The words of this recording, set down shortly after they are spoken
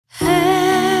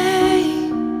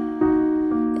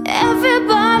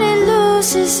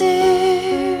else is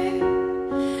here.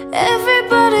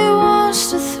 Everybody wants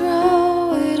to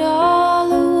throw it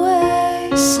all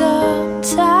away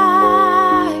sometime.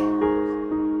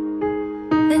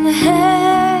 And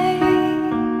hey,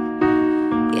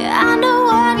 yeah, I know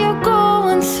what you're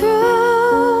going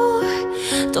through.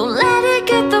 Don't let it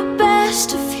get the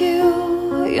best of you.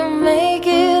 You'll make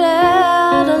it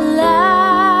out alive.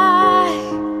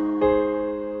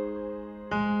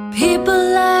 People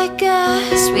like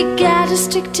us, we gotta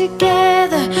stick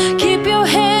together. Keep your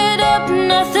head up,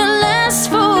 nothing lasts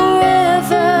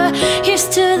forever. Here's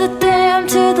to the damned,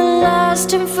 to the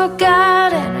lost and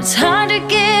forgotten. It's hard to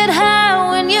get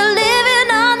high when you're living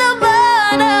on the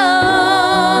bottom.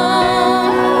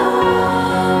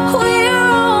 We're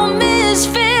all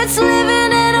misfits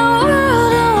living in a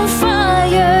world on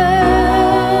fire.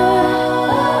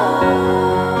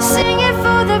 Sing it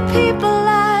for the people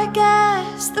like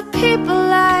us, the people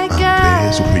like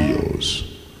us. Riiox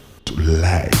to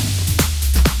life.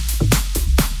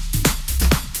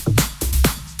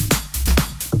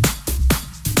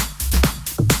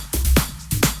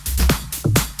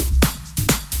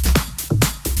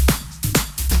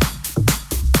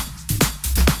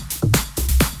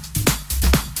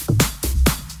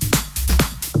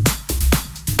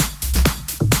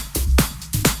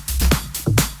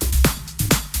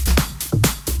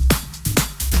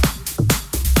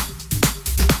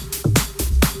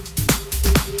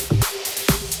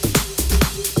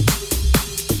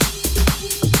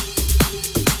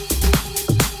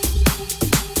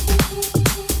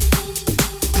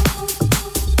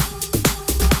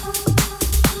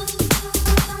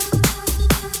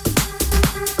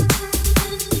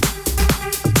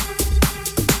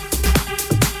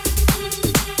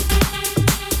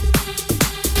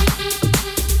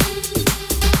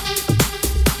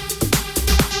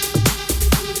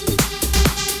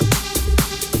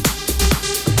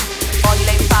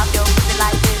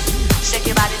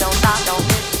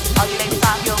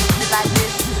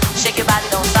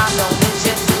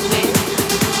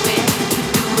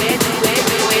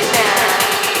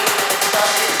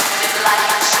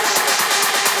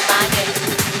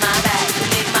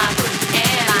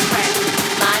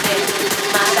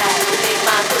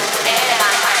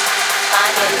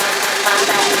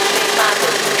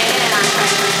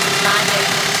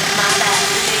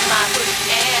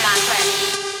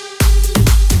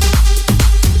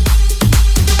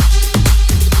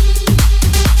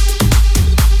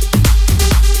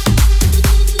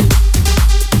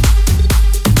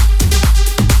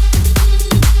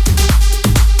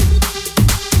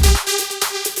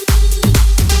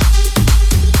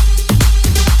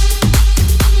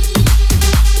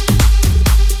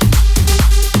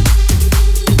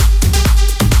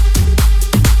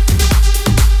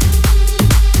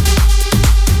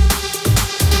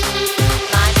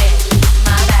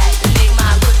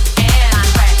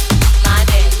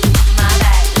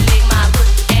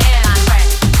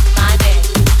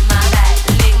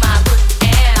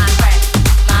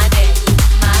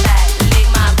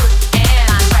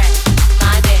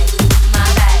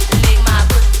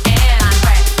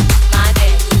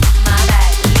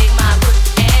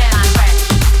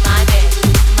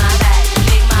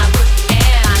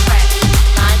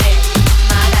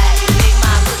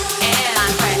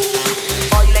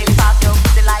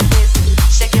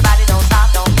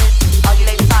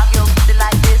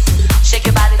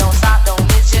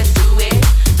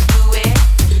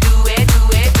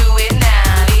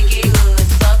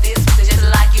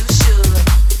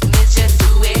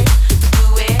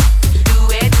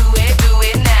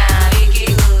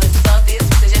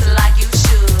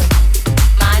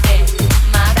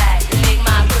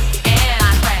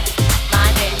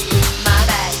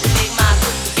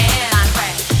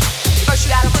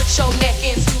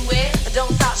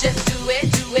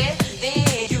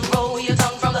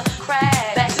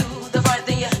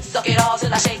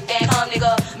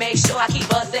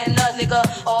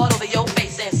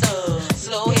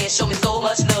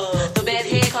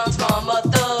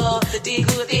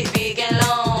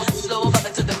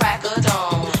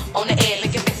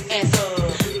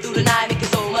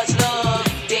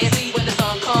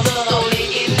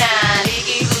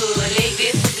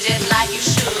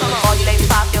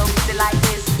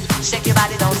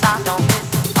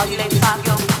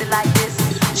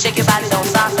 Shake your body, don't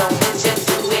stop, don't miss. Just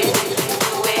do it,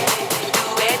 do it,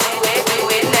 do it, do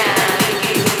it now.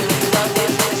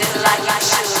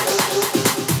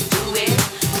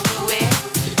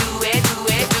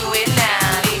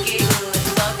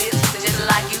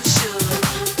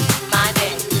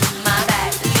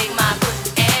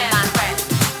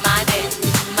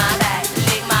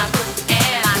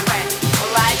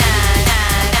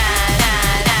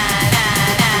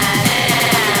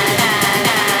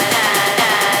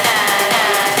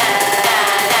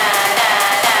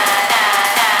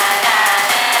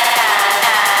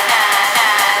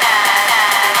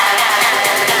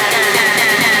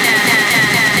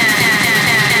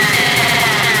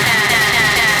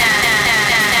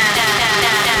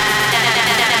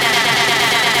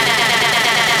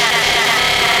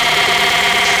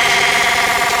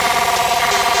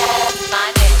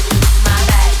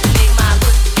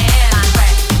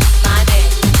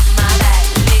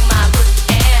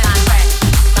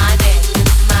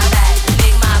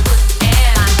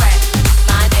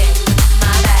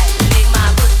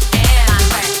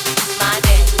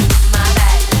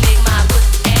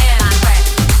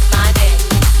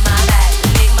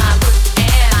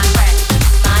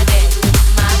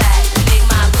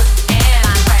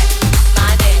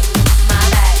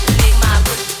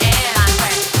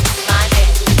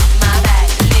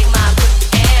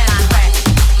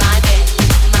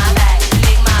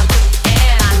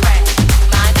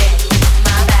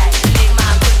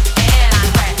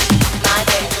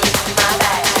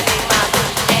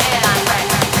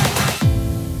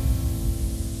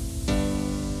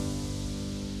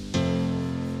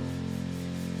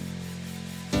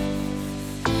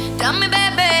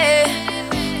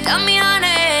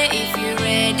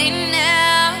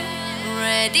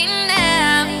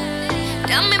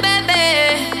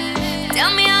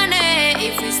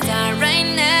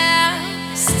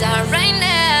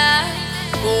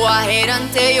 ahead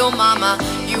and tell your mama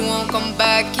you won't come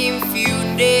back in few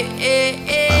days.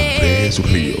 Beijo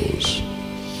Riiox.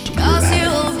 Cause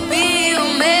you'll be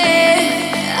with me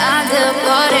at the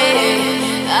party,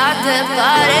 at the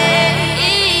party.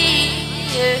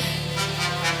 Yeah.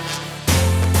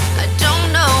 I don't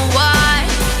know why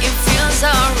it feels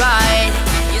alright.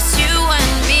 It's you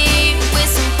and me with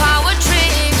some power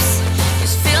trips.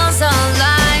 It feels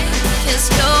alive, it's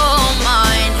your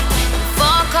mind.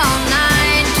 Fuck all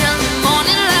night till the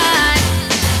morning light.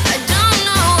 I don't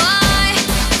know why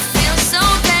it feels so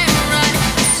damn right.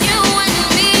 It's you and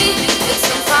me with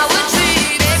some power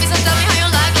trips. Baby, so tell me how you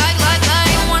like.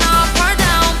 You wanna up or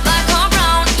down, black or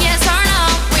brown, yes or no?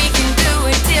 We can do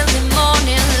it till the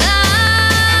morning light.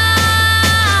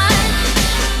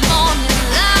 Morning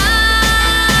light.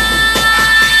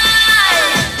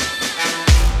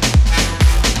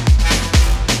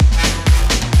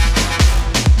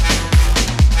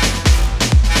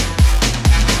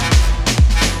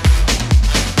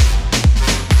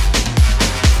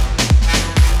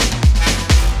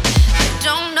 I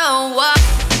don't know why.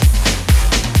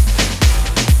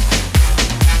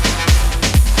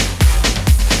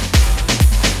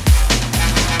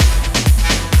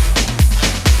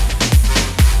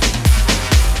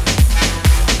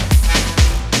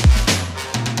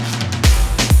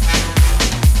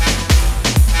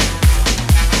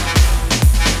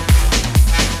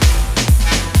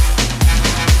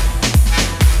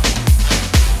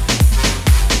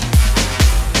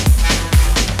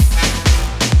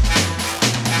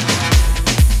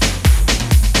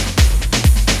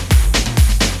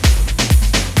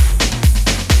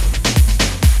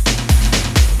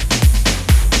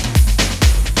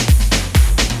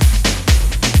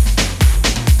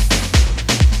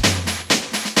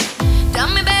 Tell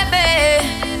me, baby,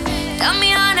 tell me,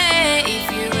 honey, if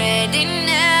you're ready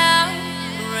now,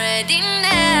 ready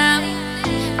now.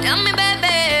 Tell me,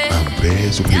 baby,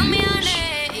 Beijo tell me, Riiox.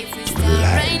 honey, if we start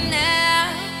right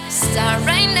now, start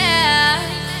right now.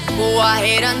 Go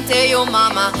ahead and tell your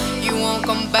mama you won't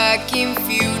come back in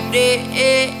few days.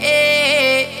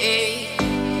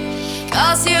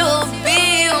 Cause you'll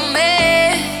be with me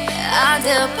at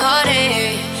the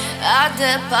party, at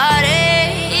the party.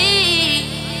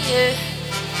 Yeah.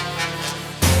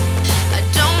 I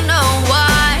don't know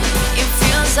why it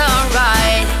feels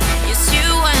alright. It's you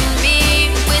and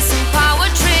me with some power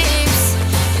trips.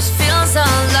 It feels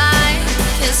alive,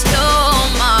 it's your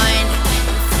mind.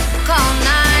 Fuck all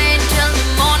night till the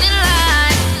morning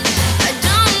light. I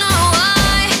don't know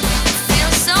why it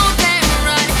feels so damn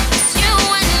right. It's you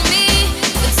and me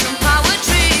with some power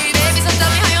trips. Baby, so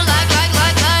tell me how you like.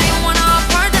 You wanna up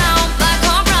or down, black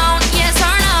or brown, yes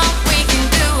or no? We can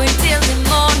do it till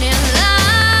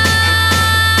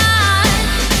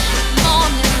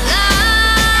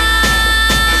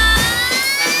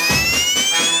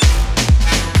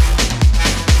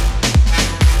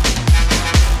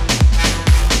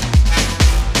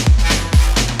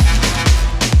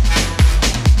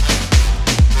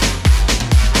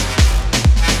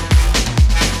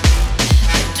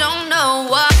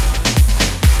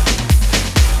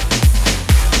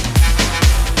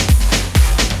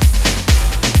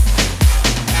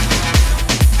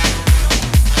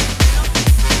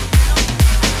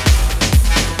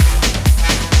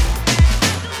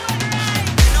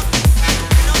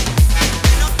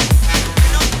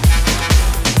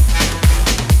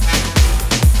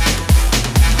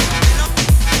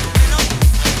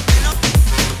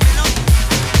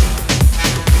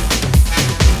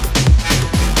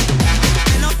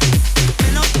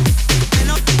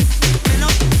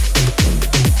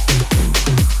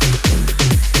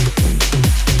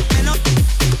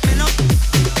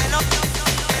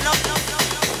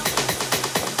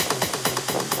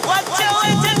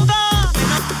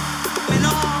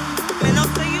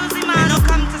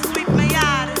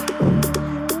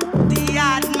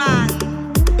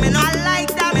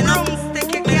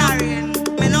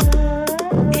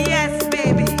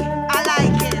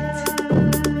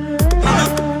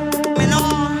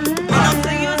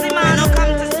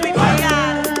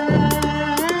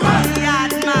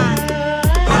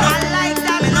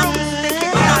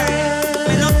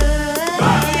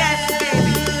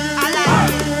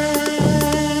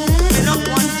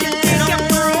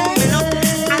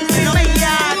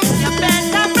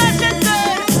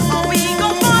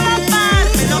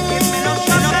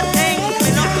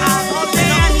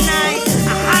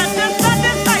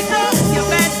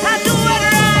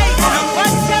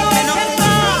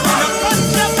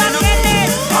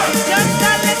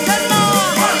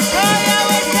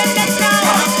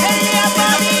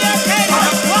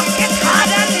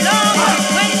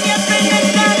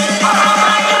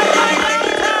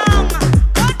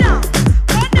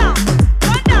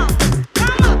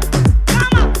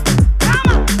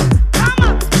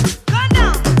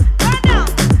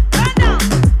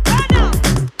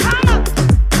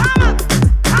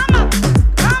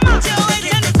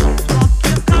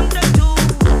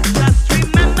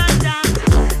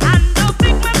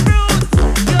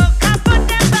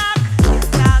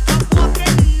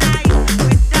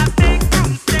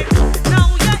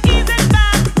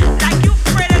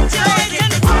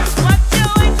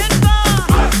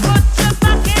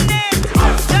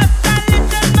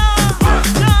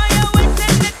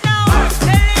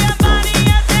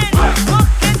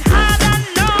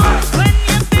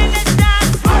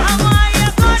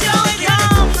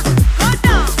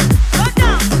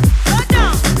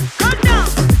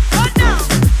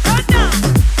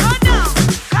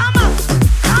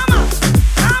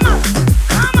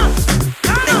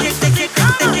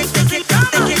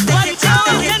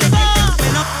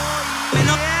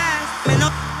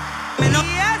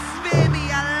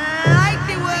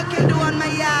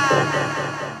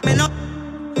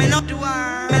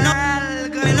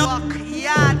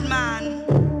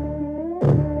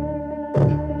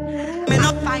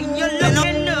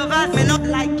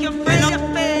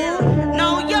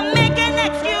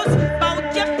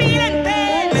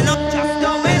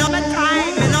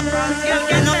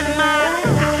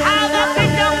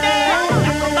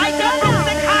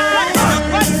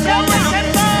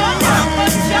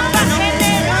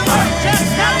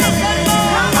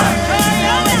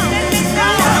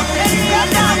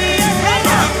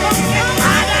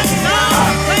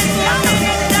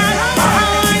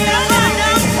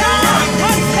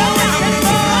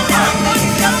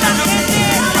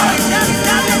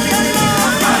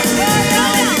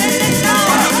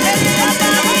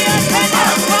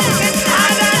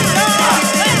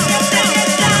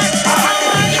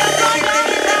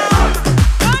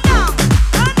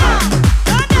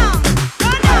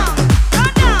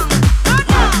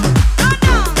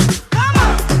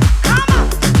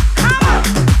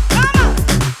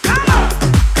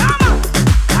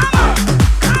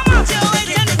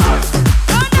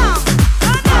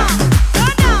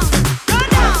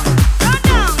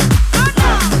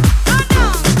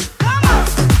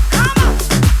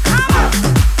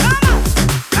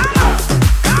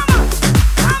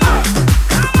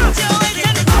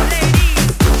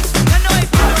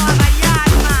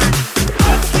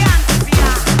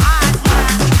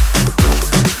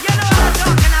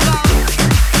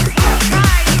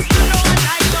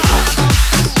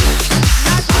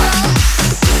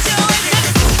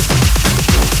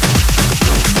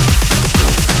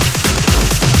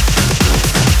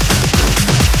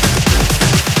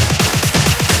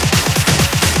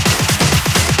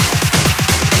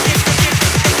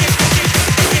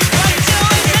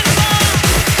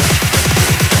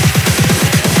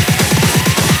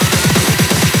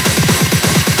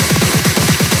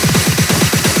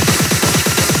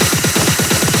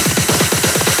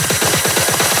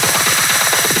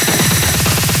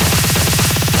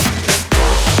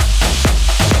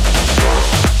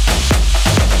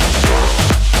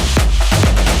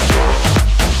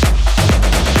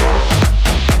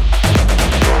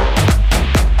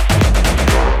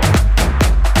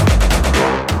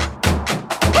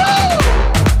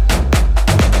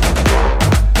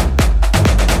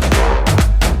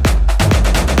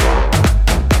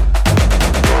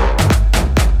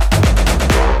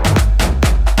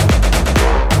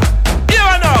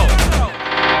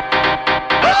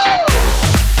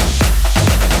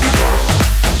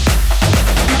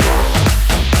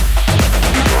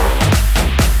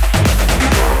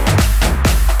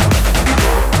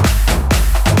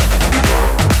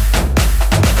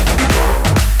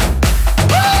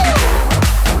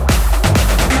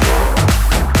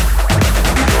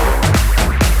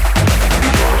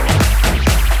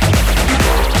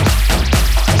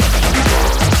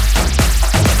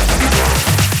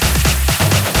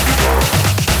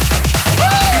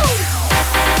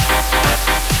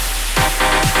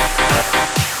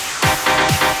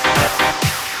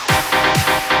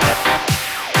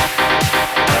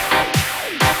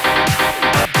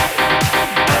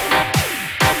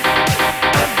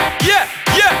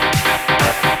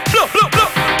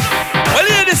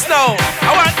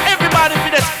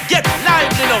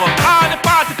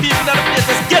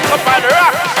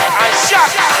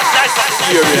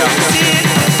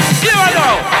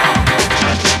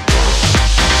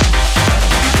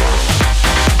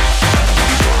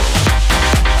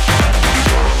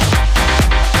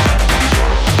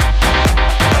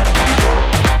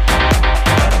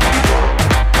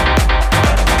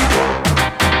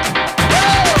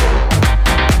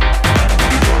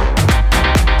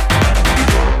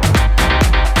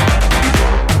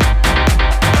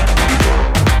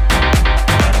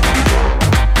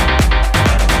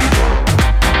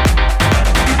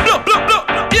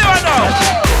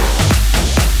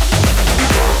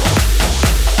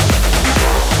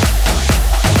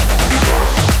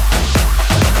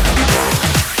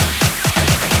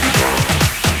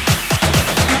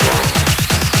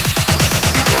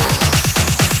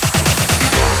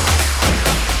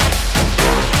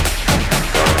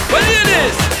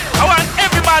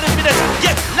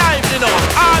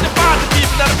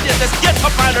it. Let's get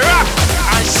up and rock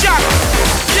and shock.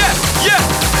 Yeah, yeah.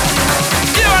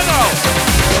 Here I go.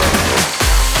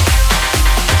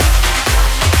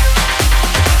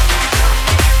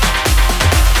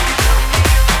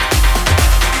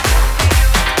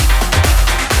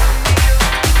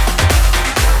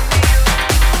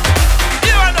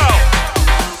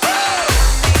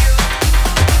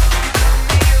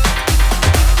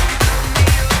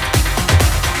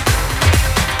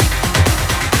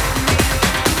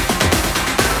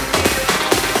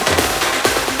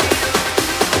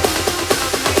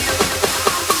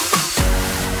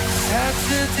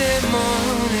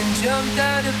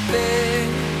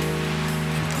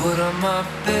 Put on my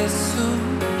best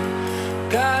suit,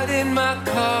 got in my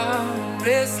car,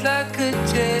 raced like a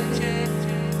jet,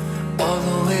 all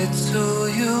the way to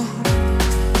you.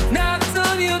 Knocked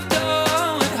on your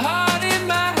door with heart in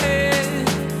my head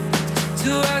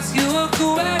to ask you a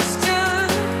question,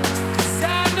 'cause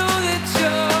I know that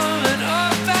you're an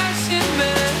old-fashioned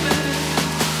man,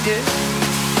 yeah.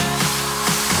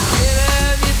 Can I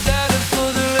have your daughter for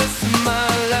the rest of my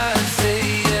life? Say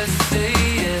yes,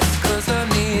 'cause I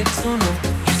need to know.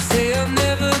 You say I'll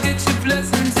never get your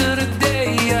blessing till the day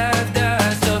I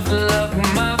die. Tough luck,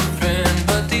 my friend,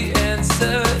 but the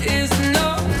answer is no.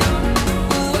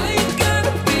 Why you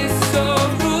gotta be so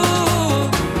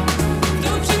rude?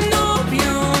 Don't you know I'm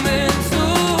human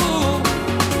too?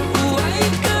 Why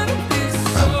you gotta be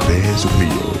so Abes rude?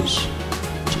 Riiox.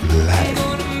 I'm Live.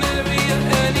 gonna marry you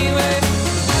anyway.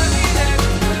 Marry that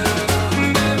girl.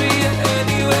 Marry you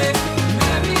anyway.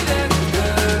 Marry that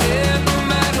girl. Yeah, no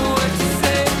matter what you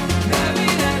say. Marry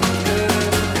that girl.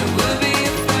 And we'll be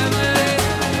a family.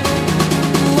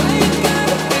 Why you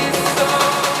gotta be so?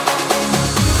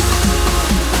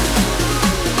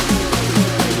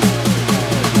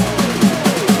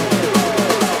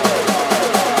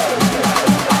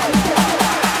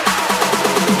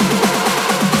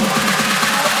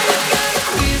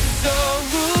 Be so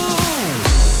rude.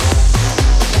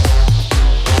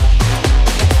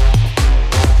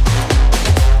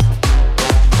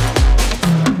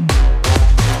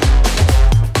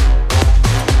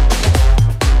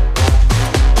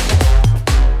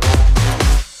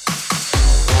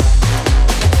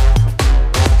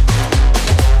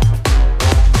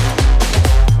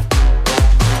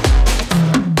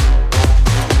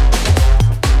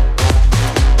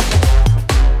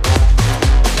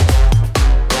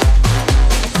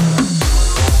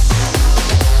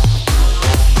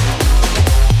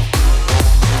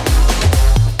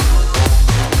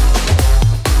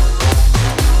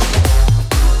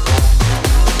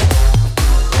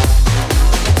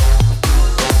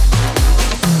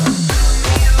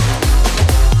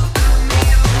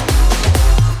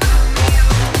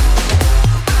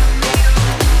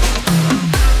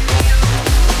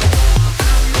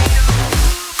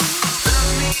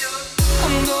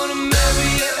 I'm gonna marry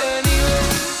you anyway.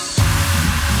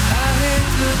 I hate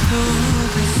to do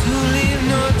this, you leave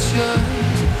no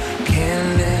choice. Can't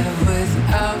live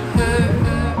without her.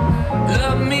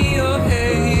 Love me or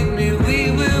hate me, we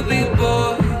will be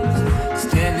boys.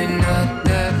 Standing at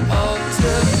that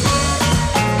altar.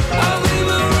 Oh, we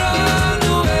will run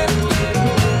away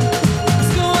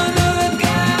to another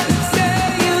guy to say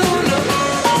you know.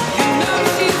 You know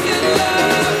she's in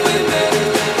love with me.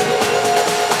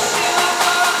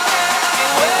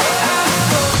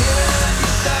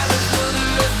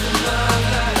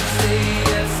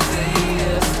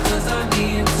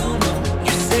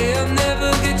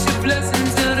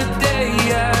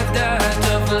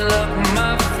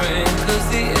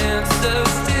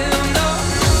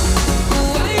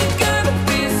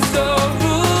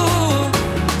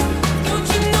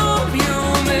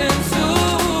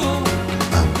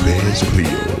 Abes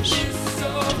Riiox.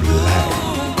 Live.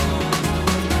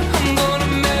 I'm gonna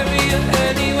marry you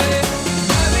anyway.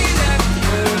 Marry that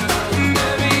girl.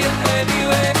 Marry you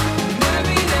anyway.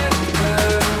 Marry that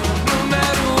girl. No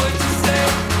matter what you say.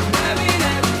 Marry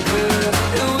that girl.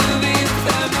 It will be a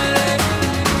family.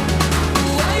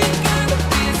 Why you gotta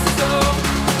be so?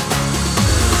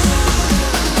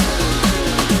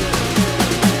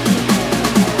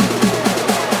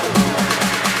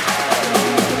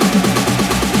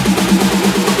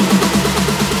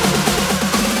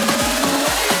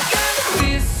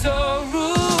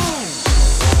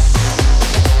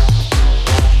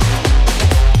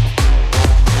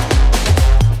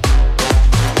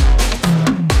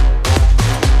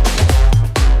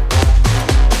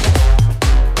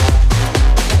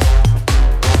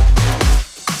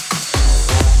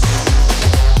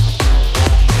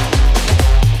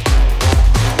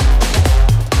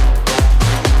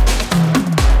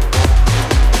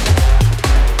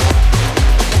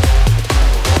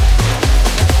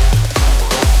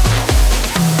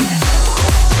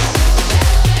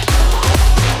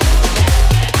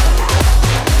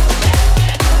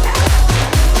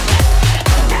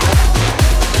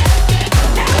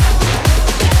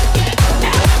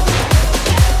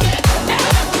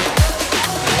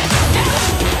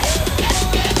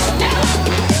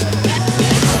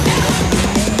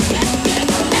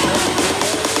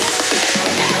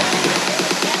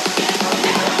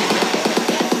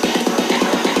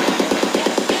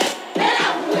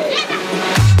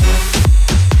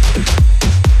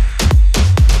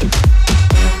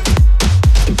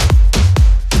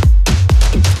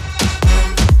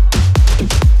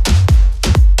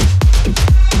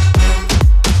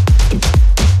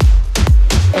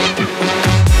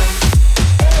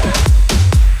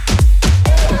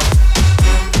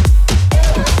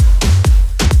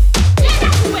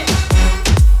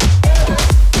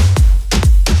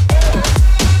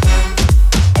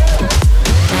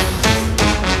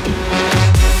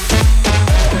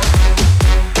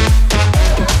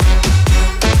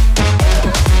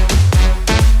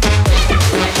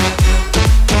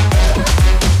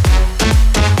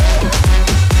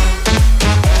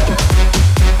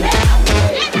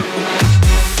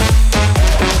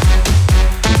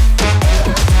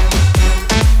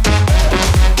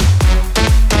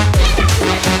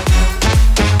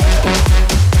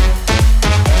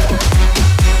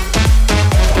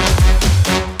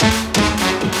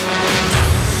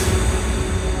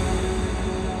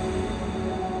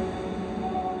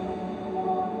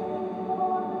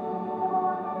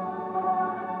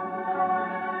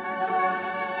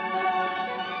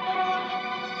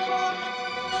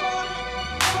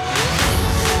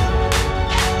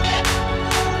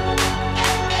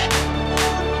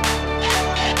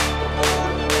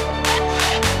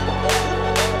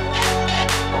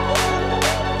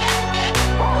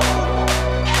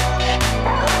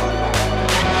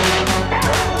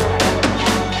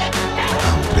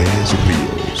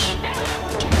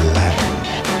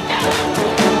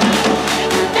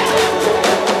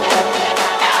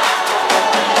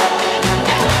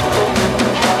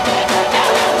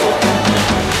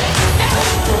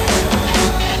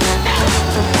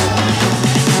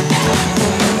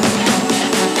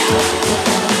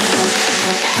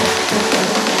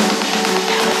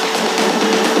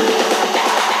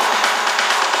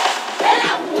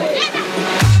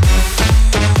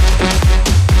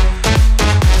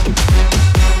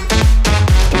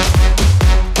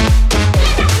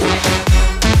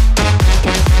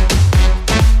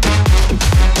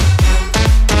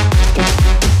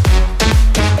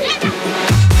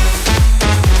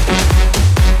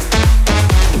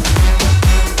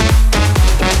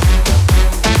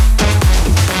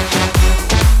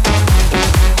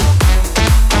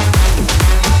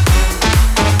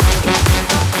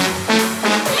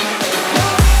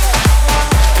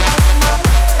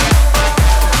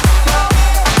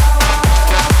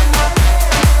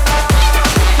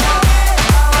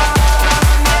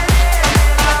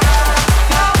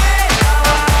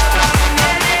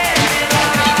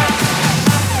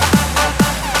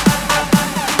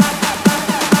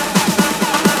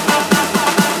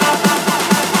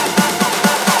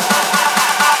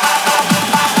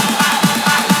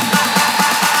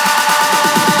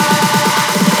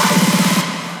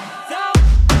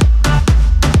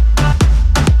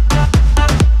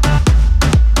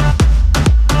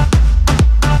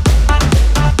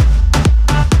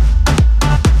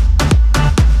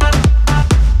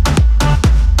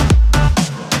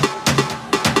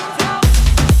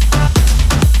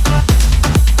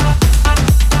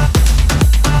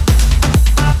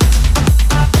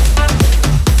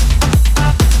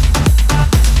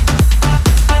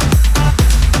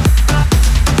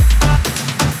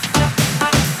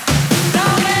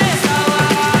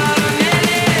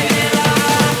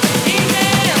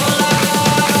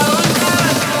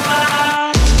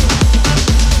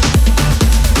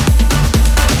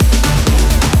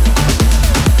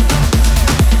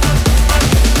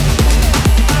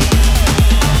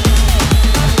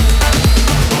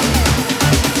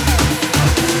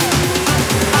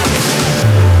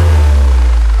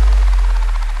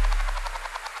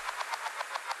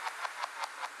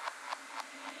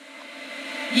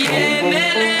 Andres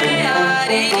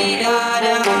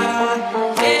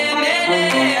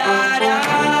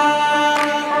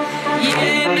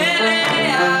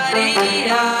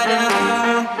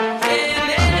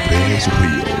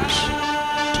Rios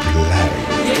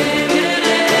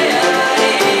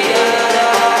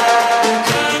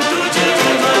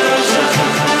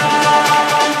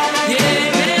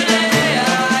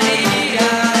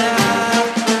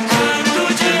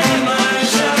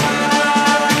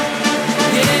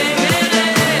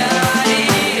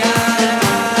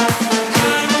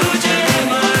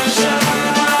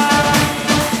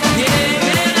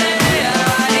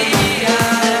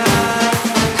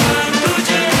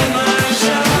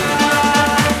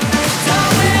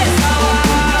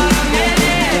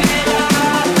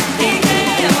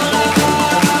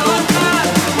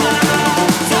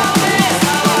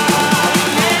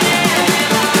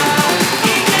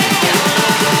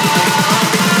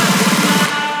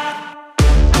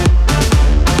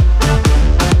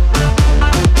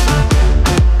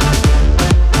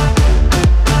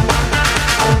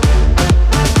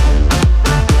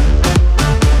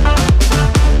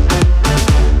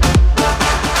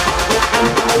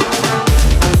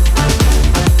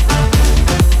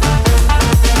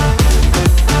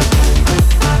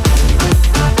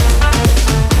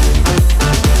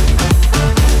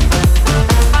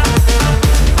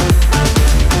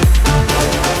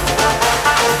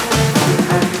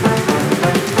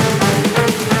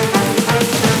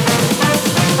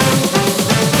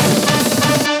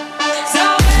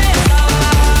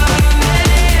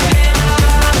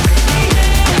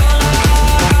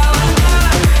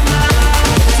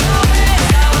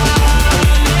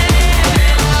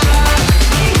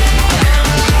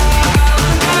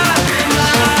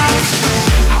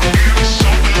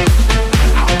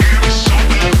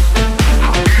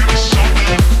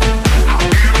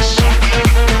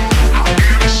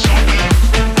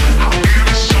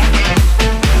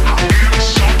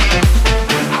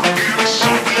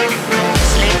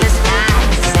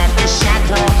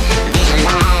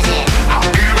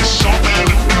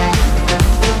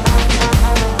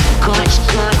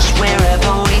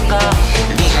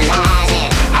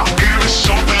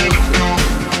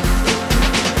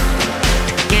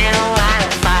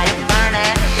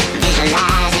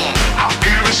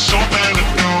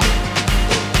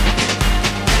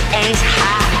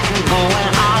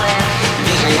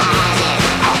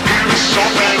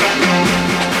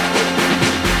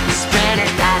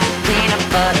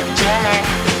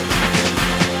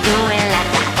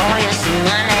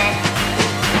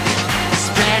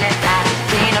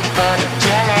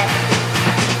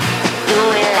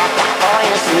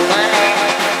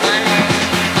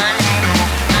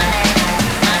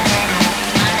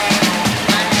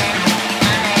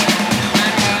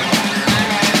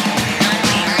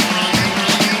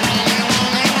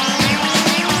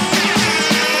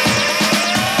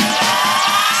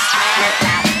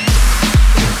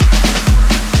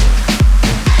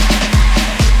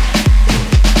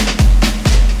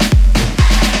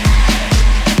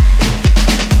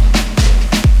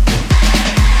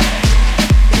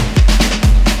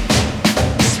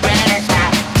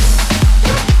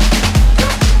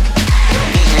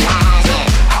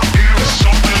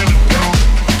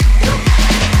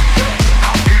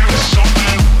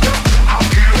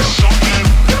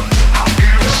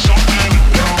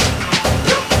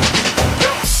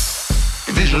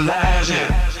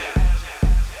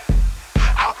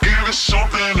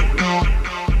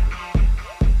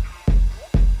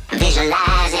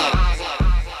live.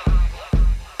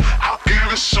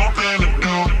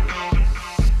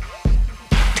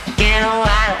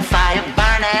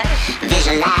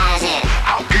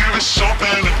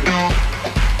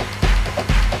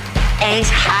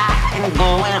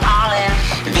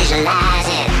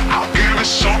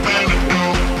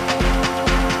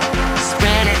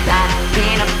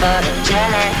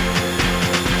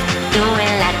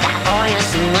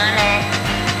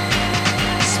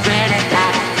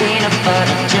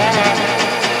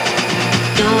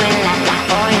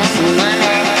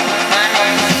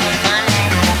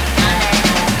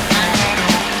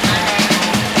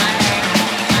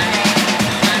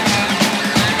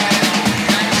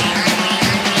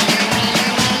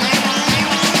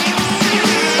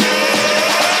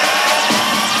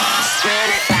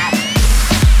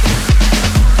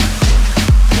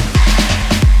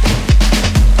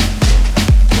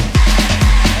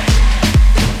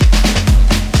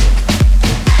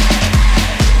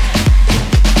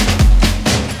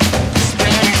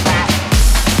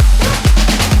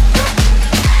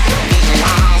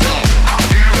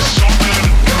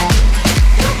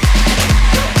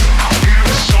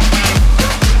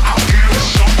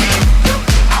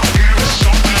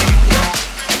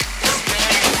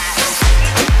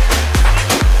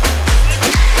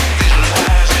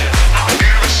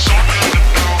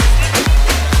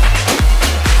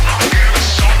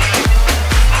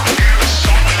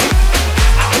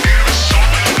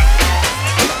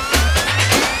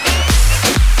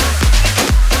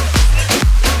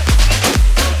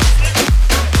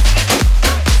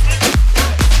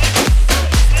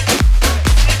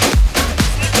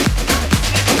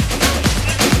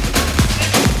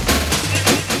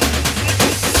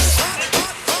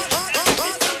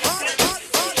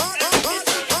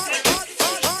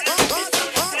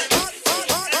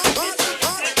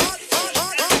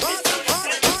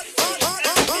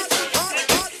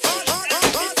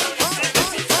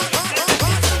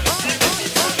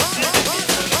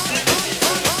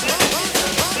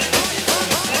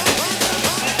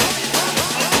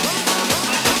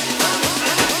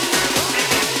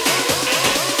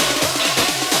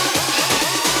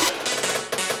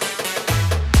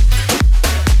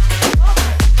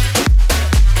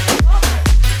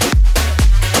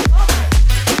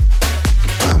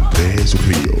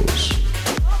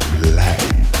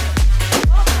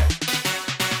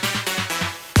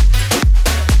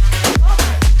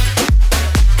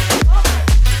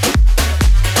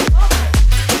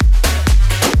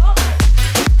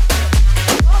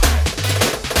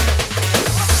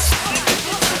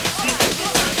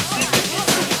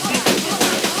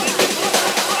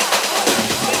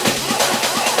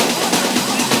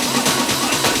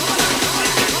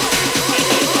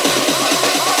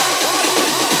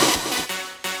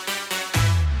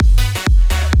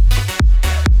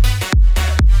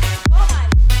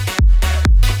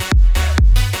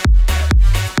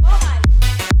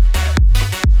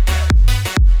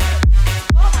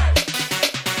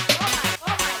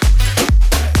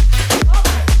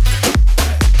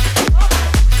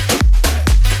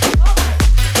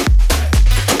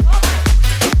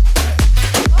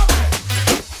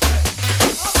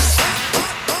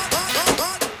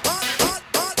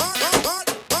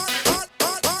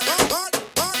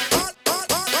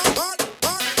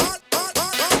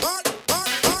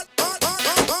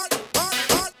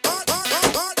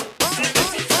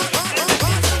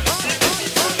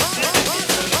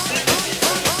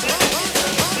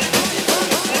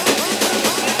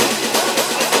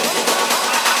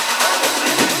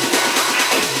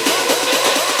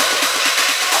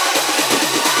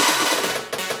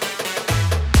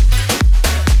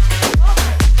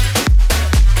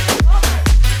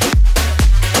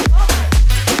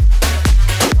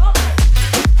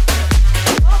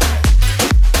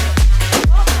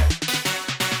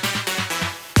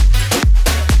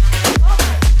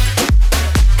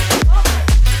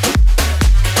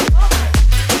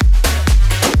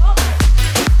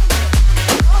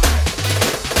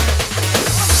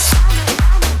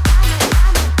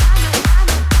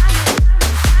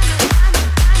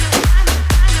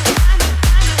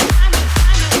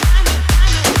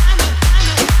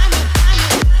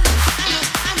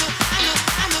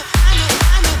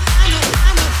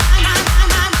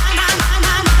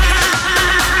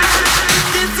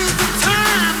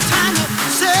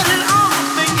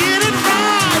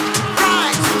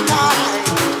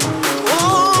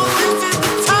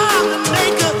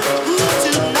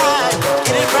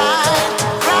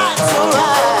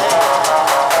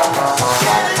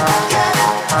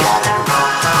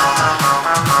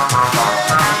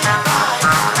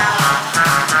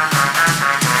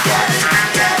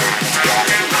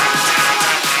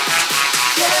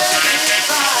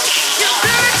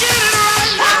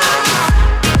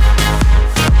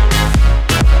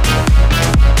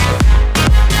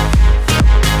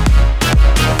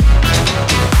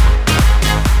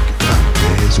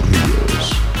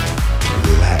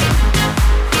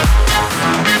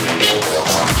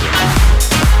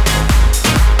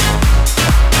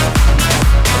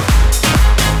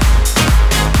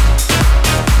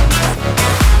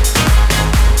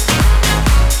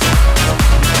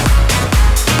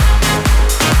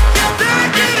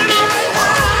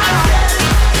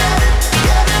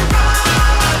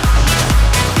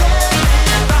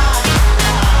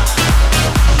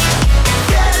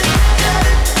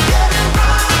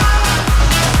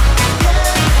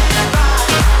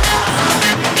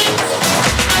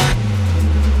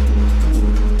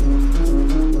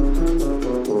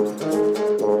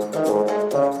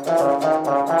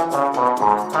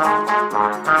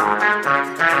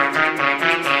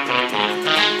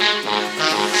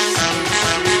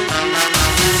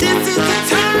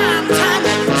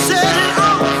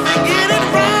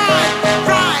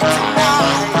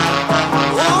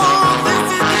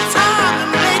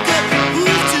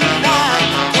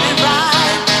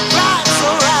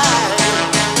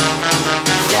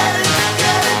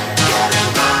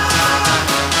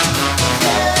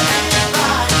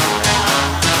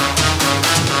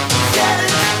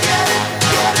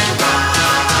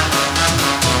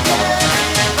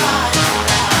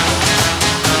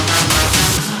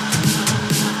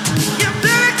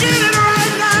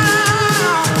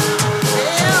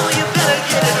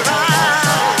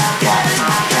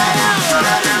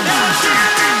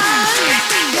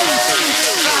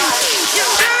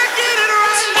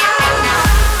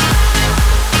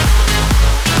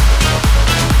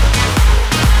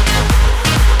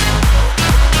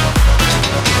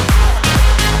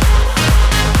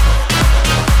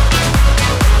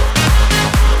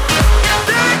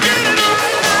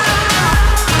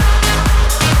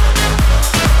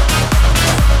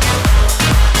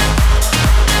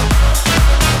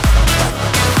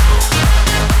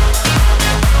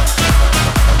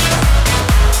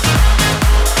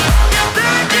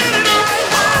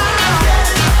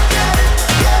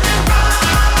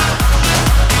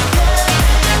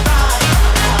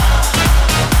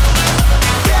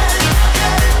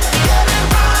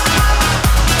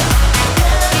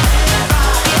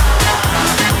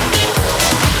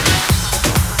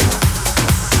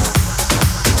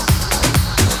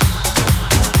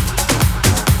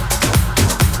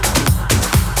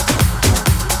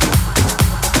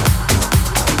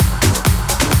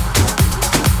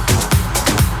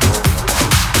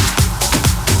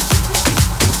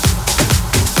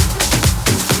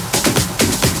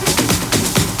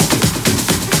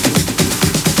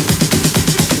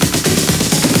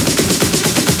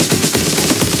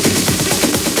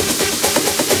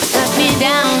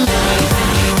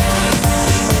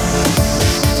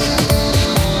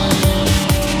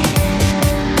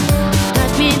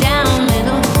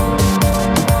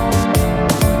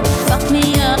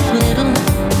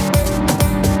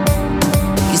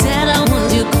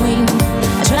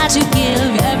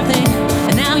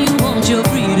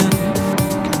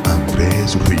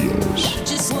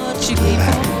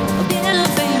 A bit of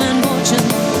fame and fortune,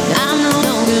 I'm no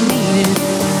longer needed.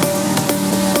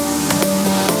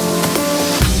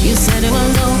 You said it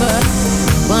was over,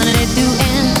 wanted it to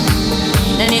end.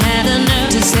 Then you had the nerve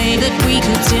to say that we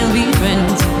could still be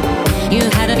friends. You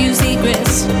had a few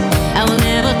secrets I will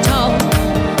never talk.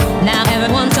 Now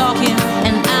everyone's talking,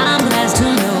 and I'm the last to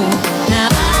know. Now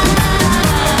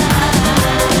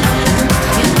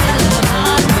in the middle of a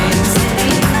heartbreak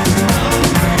city,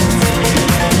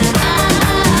 and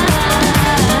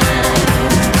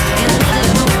in the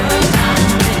middle of a world I'm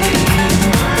living.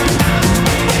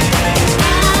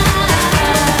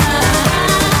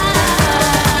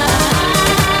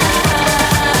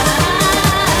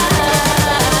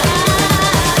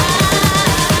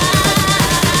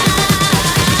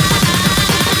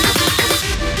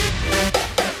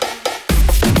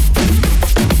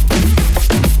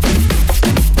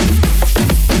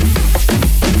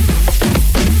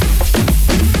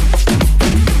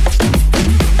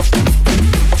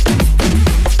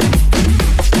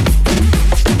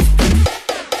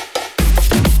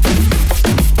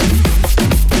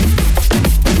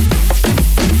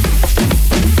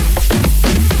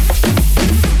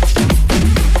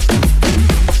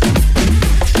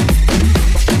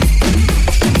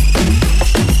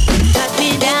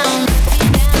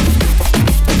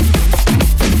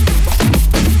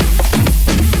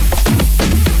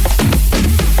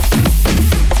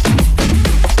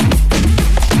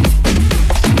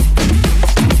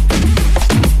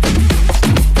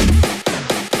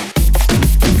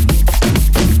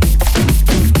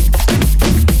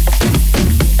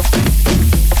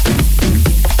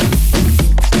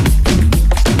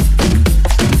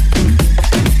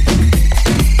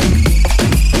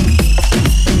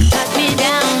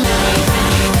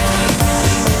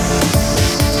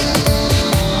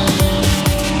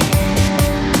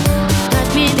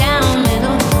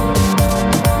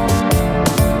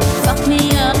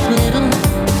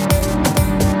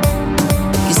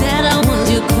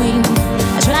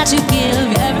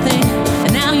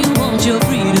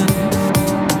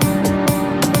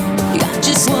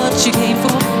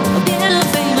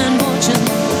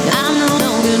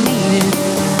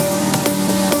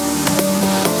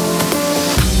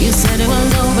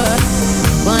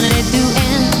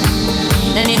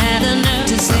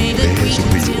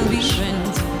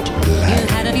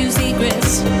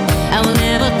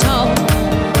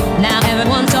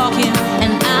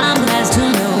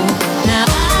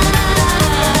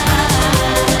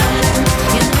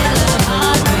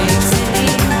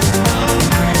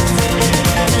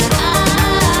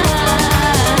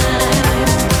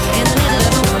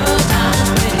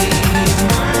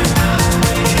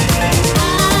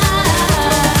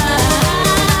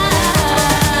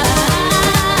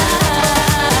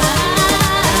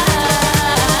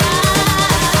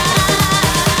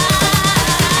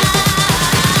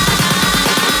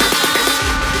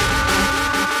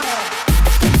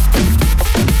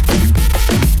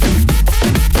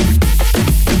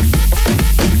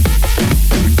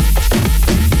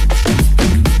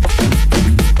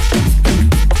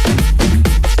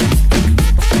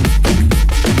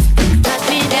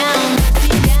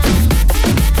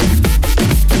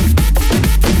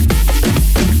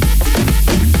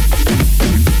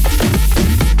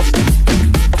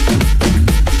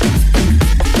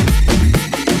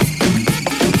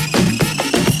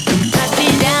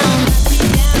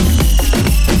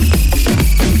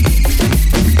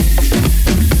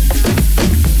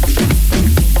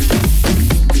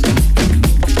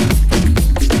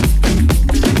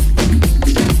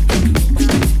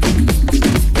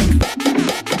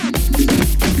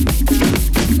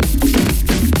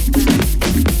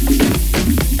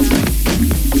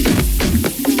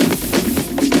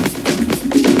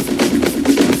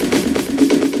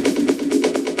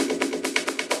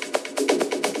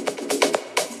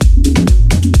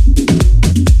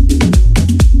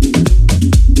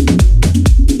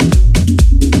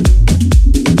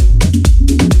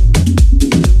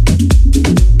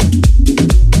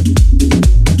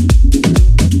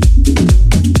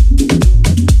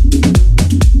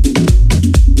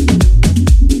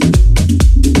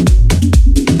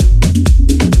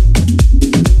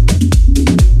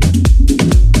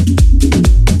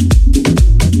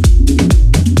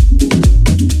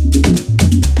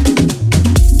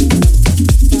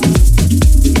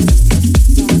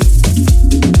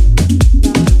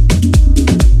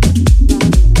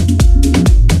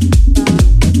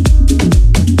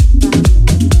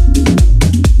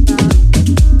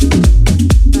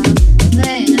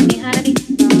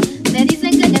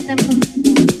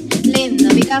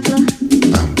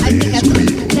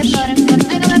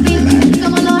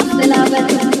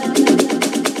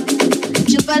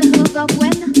 fue el jugo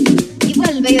bueno y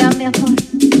vuelve y dame amor,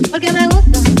 porque me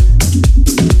gusta.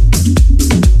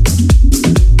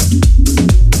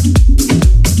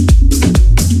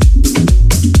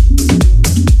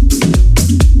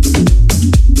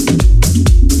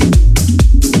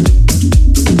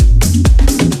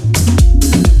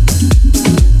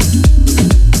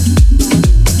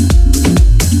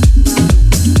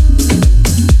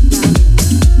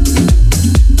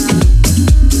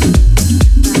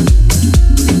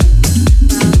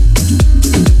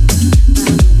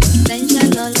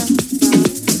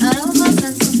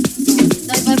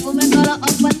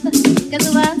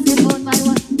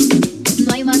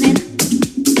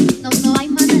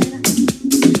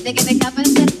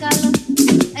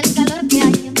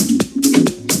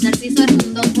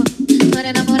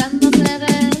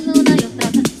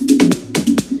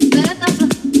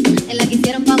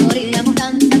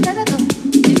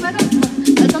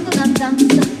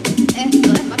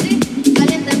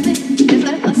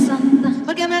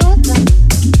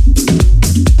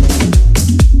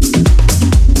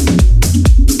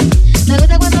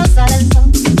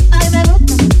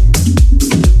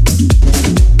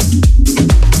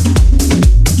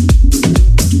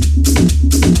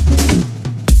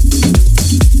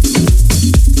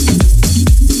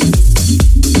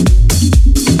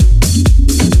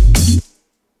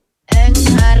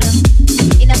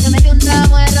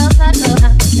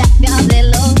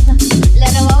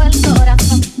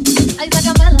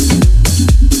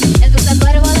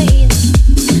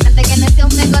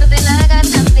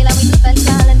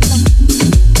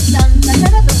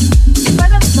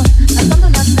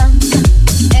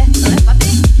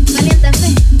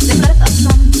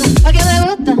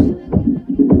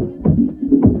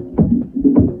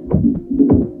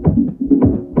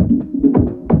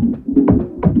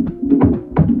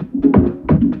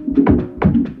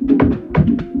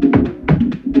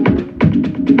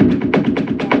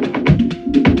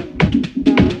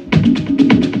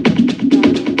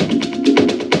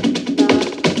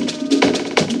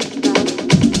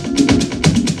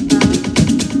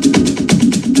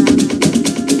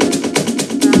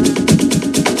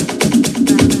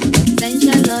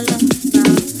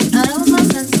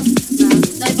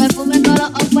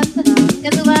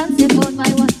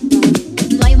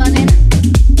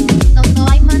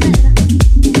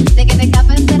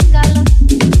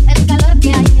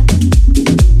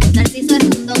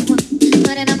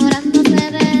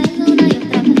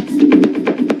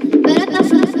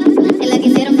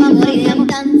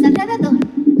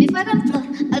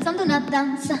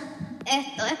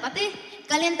 Esto es para ti,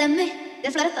 caliéntame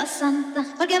de floresta santa,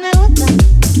 porque me gusta.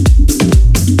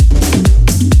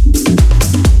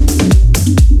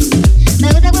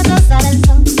 Me gusta cuando sale el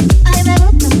sol, ay me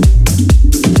gusta.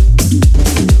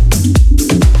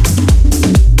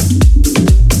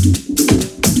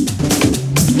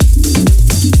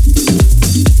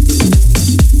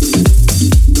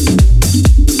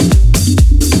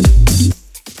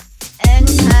 En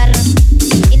un jarro,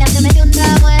 y nadie metió un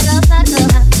ramo de rosa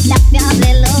roja, lácteas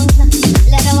de losa,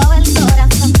 le robaba el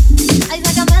corazón, ay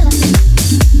sácamela.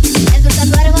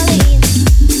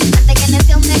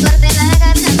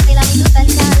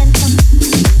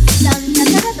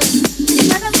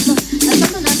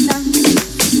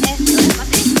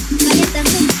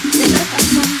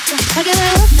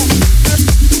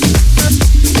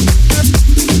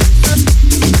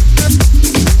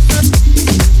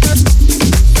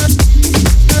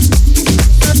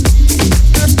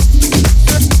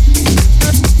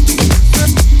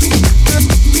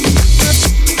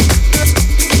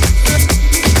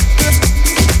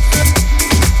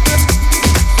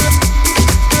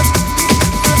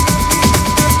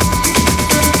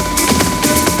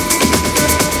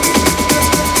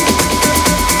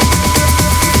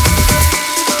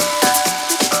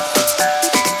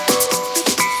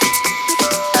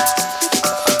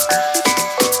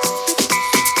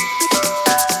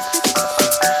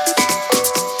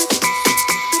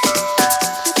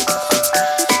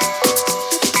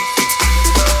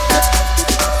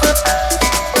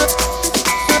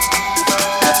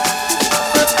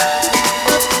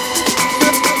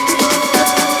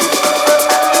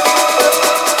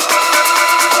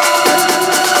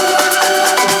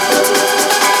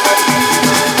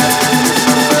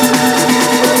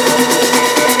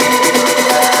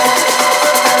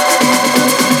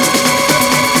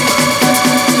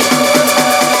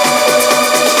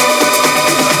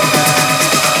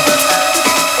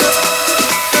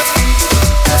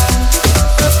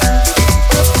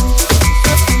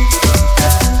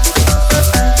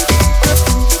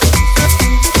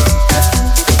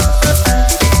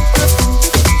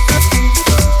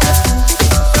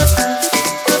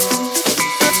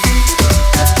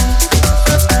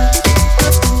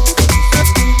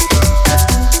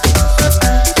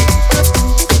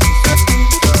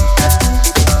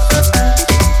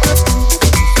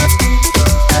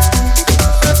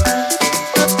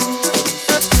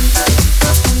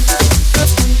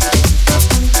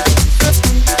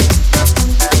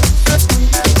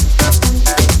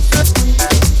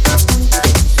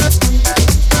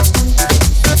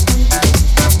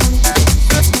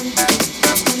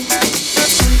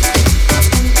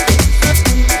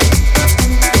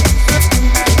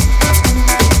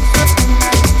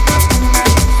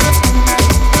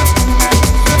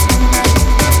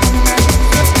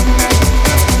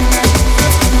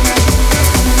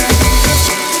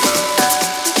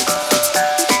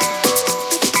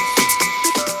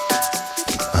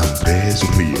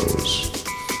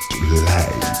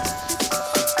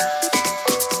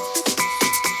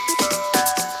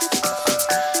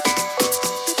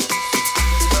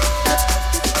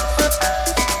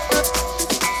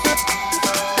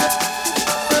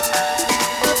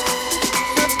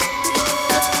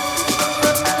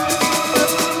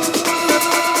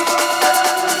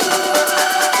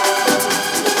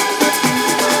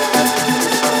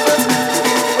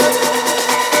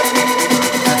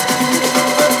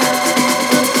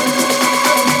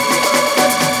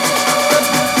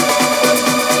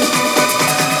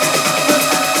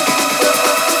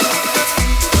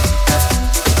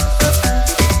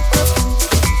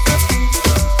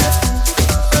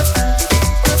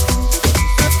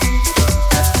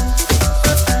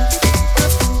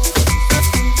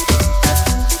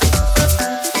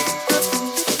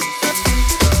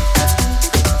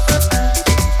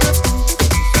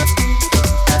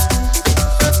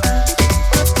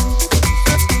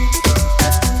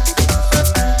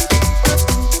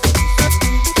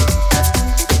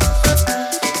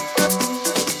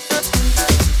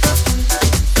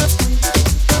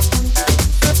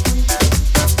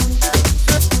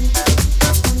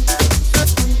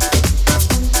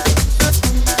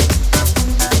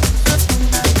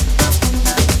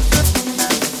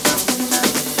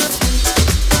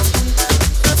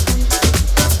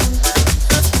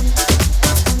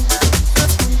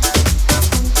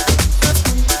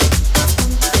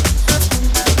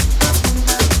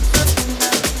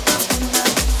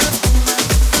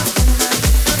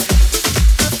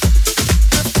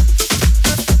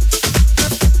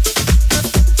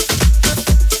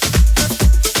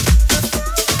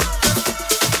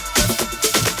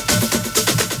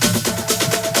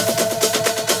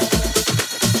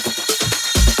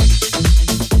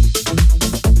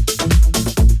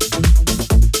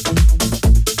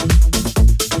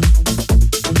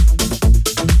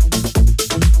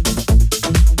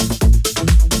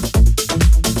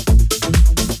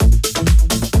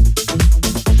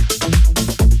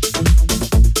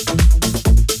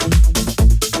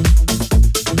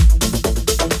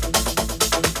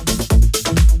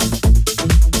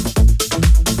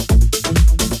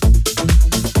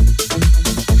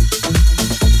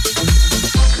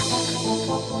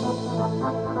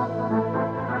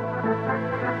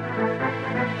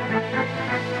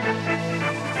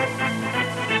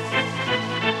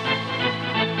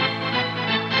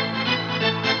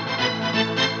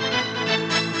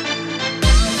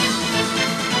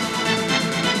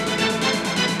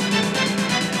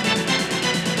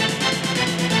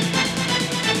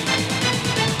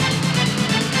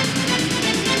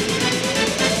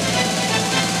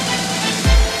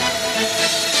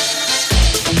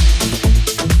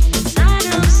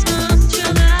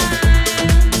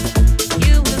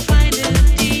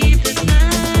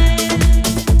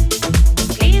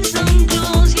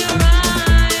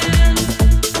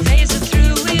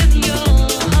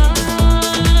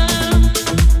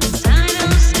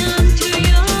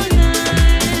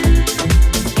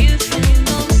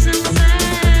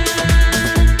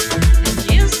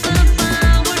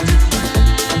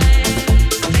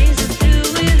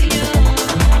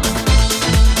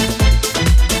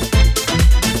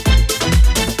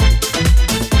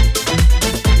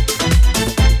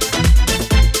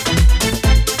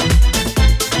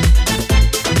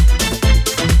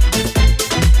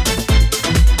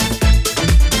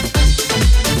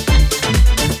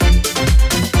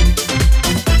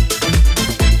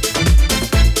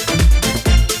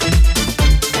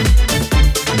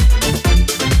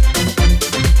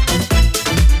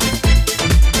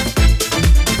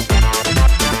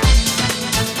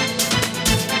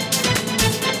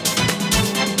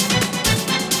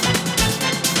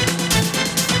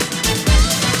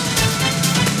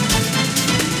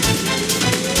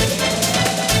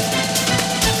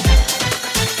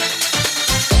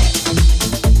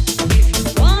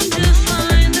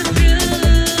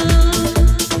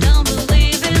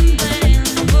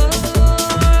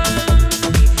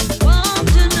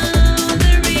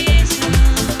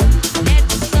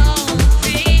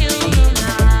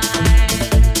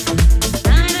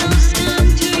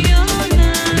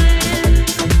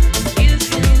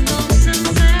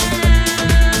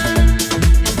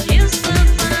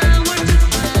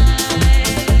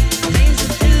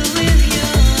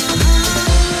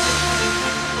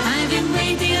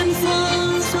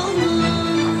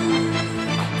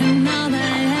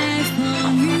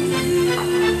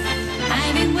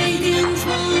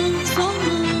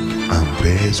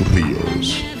 Andrés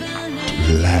Rios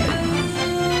live.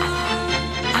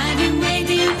 I've been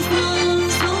waiting for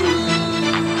so long,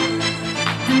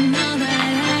 and now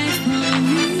that I found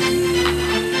you,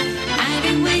 I've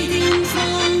been waiting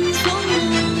for so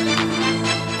long.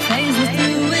 Face it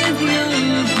through with your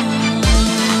heart.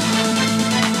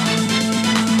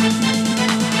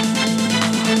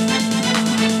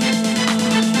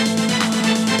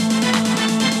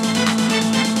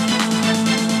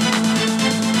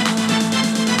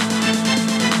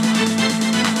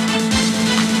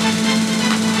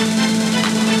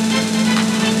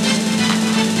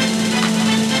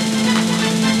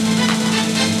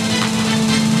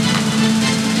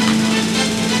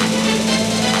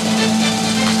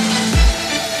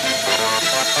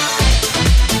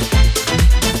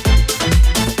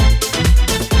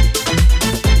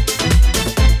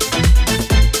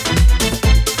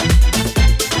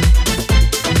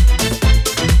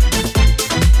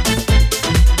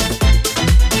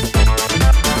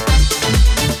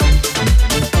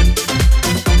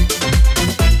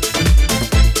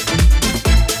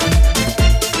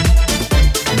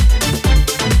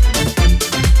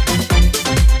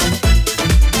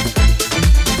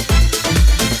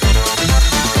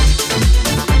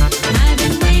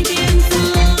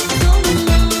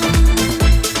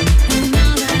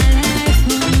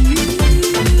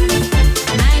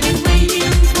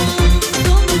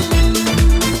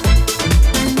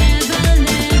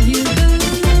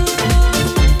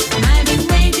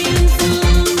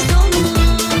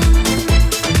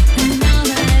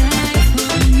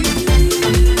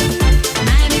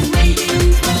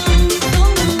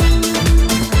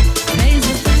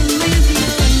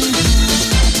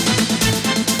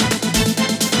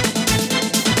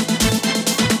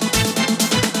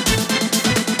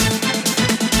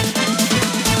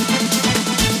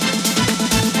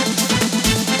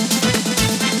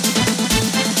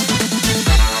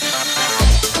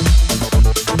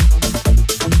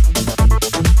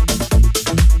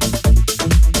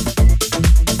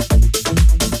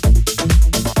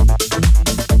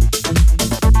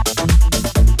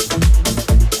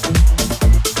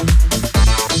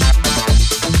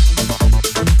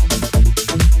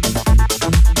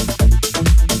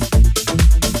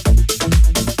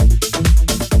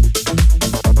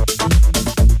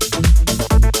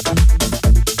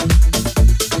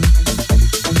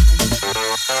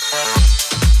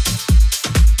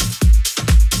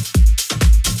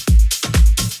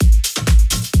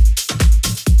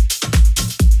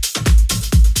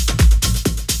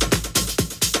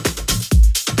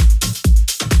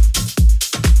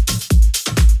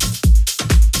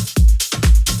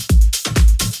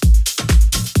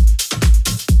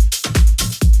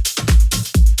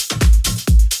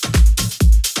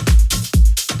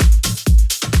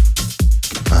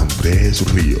 Andrés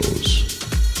Rios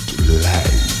live.